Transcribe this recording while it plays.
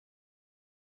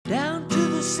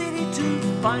city to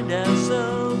find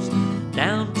ourselves,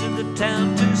 down to the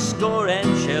town to score and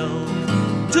shelve.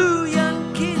 Two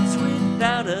young kids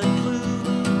without a clue,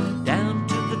 down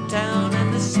to the town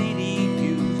and the city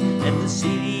views, and the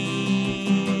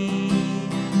city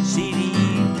views,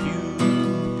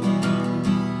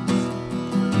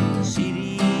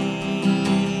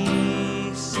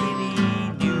 city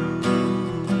news.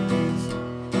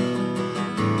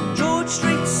 George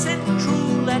Street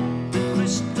Central at the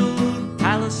Crystal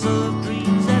Palace of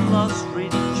Dreams and Lost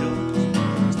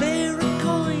Rituals. Spare a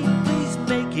coin, please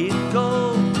make it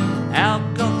gold.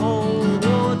 Alcohol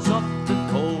wards off the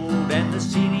cold, and the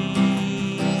city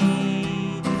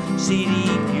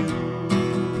views,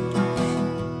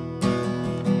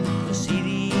 the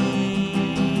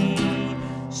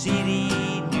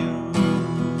city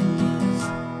news.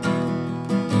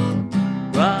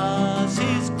 Grass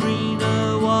is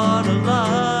greener, what a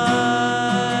light.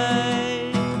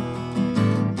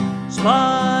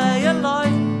 Spy a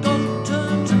life, don't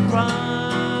turn to crime.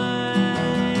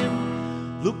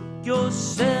 Look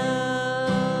yourself,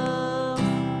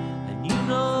 and you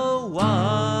know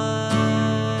why.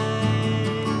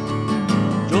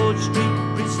 George Street,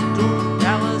 Crystal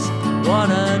Palace, what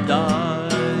a dive.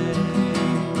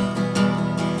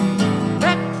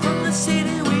 Back from the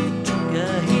city we took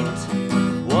a hit.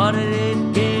 What did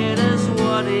it get us?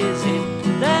 What is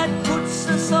it that puts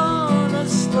us on a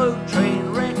slow train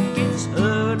wreck? It's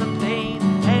hurt and pain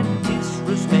and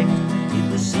disrespect in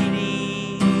the city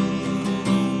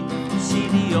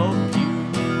of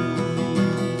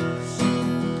views,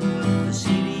 the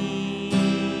city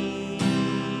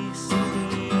news.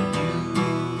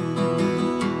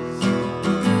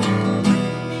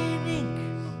 Written in ink,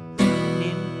 written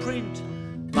in print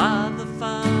by the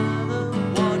Father,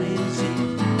 what is it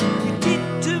you did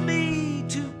to me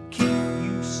to keep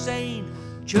you sane?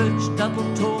 Church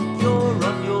double talk, you're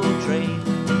on your train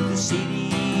to the city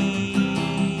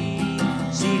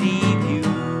views.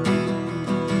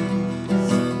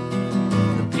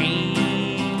 The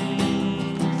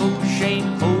painful,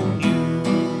 shameful news.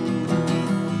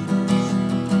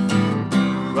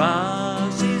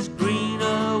 Grass is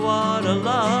greener, what a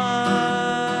light.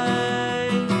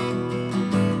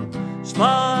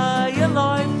 Spy a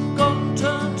life gone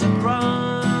turned to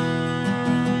crime.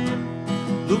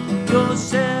 Look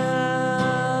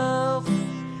yourself,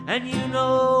 and you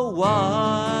know why.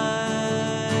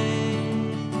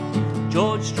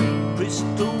 George Street,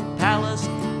 Crystal Palace,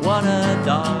 what a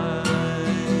dive.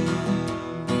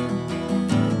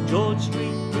 George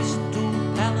Street, Crystal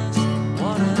Palace,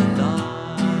 what a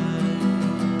dive.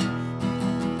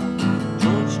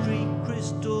 George Street,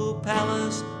 Crystal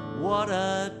Palace, what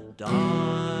a dive.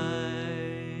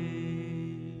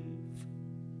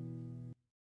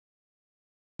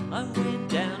 I went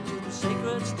down to the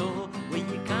sacred store where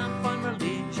you can't find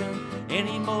religion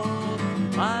anymore.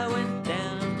 I went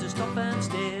down to stop and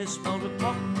stare, smelled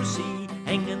hypocrisy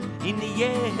hanging in the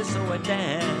air, so I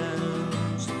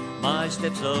danced my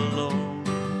steps alone,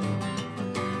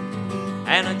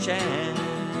 and I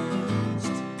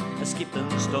chanced a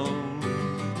skipping stone.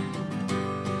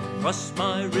 Crossed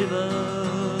my river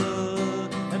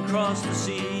and crossed the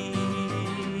sea.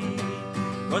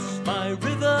 Crossed my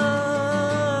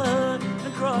river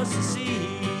and crossed the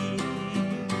sea.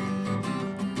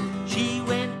 She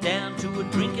went down to a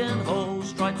drinking hole,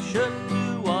 striped shirt,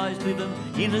 blue eyes, living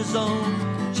in a zone.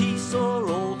 She saw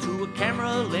all through a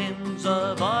camera lens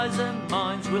of eyes and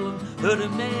minds, willing her to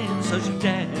mend, so she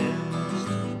danced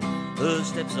her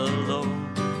steps alone,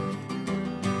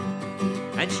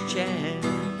 and she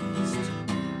chanced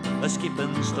a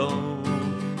skipping stone.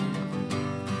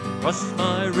 Crossed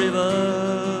my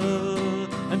river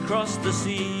and crossed the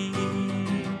sea.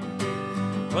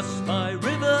 Crossed my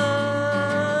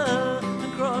river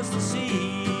and crossed the sea.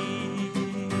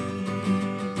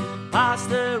 Past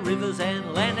the rivers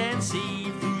and land and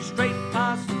sea, flew straight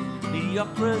past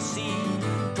mediocrity.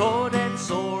 Toward and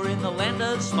soar in the land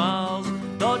of smiles,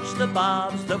 dodged the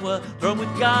barbs that were thrown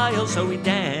with guile, so we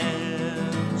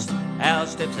danced our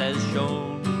steps as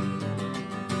shown,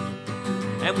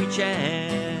 and we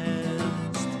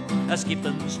chanced a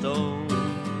skipping stone.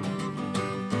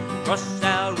 Crossed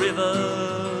our river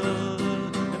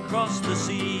and crossed the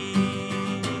sea.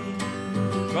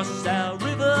 Crossed our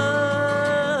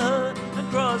river and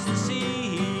crossed the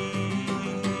sea.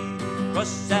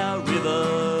 Crossed our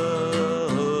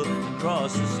river and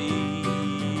crossed the sea.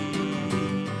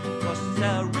 Crossed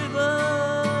our river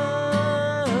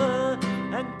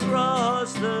and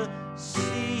crossed the sea.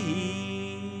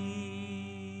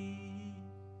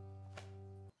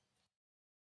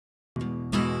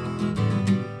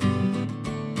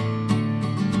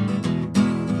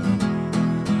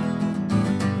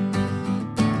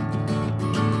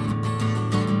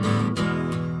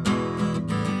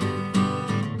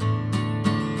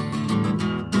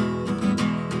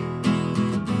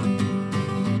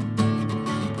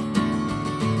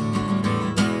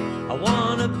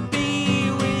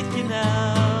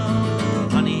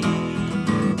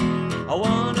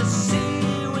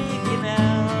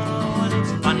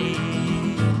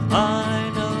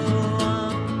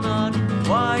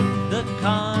 quite the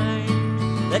kind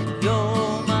that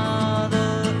your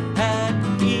mother had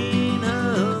in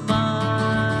her mind.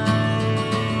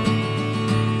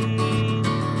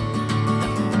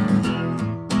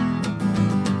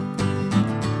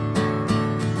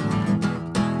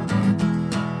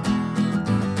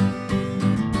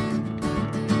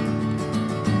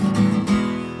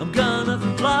 I'm gonna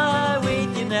fly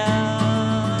with you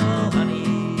now,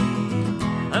 honey.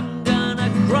 I'm gonna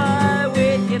cry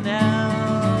with you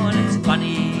now, and it's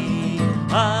funny,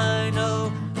 I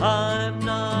know I'm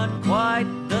not quite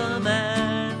the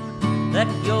man that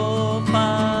your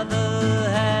father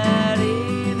had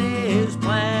in his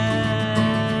plans.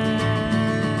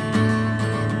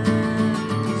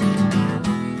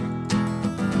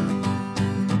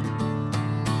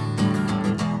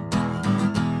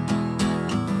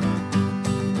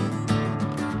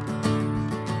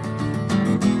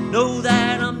 Know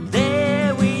that I'm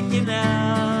there with you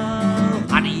now,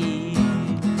 honey,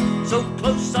 so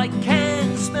close I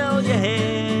can smell your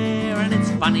hair, and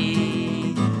it's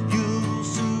funny, you'll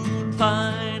soon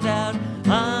find out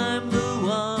I'm the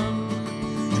one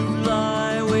to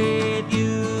lie with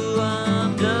you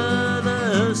under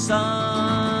the sun.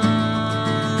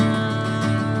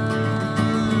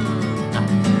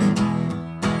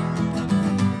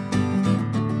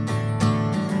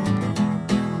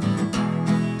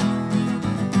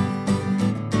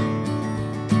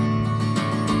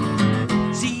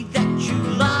 See that you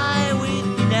lie with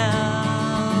me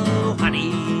now,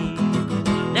 honey,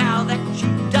 now that you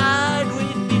died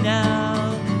with me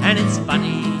now, and it's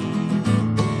funny,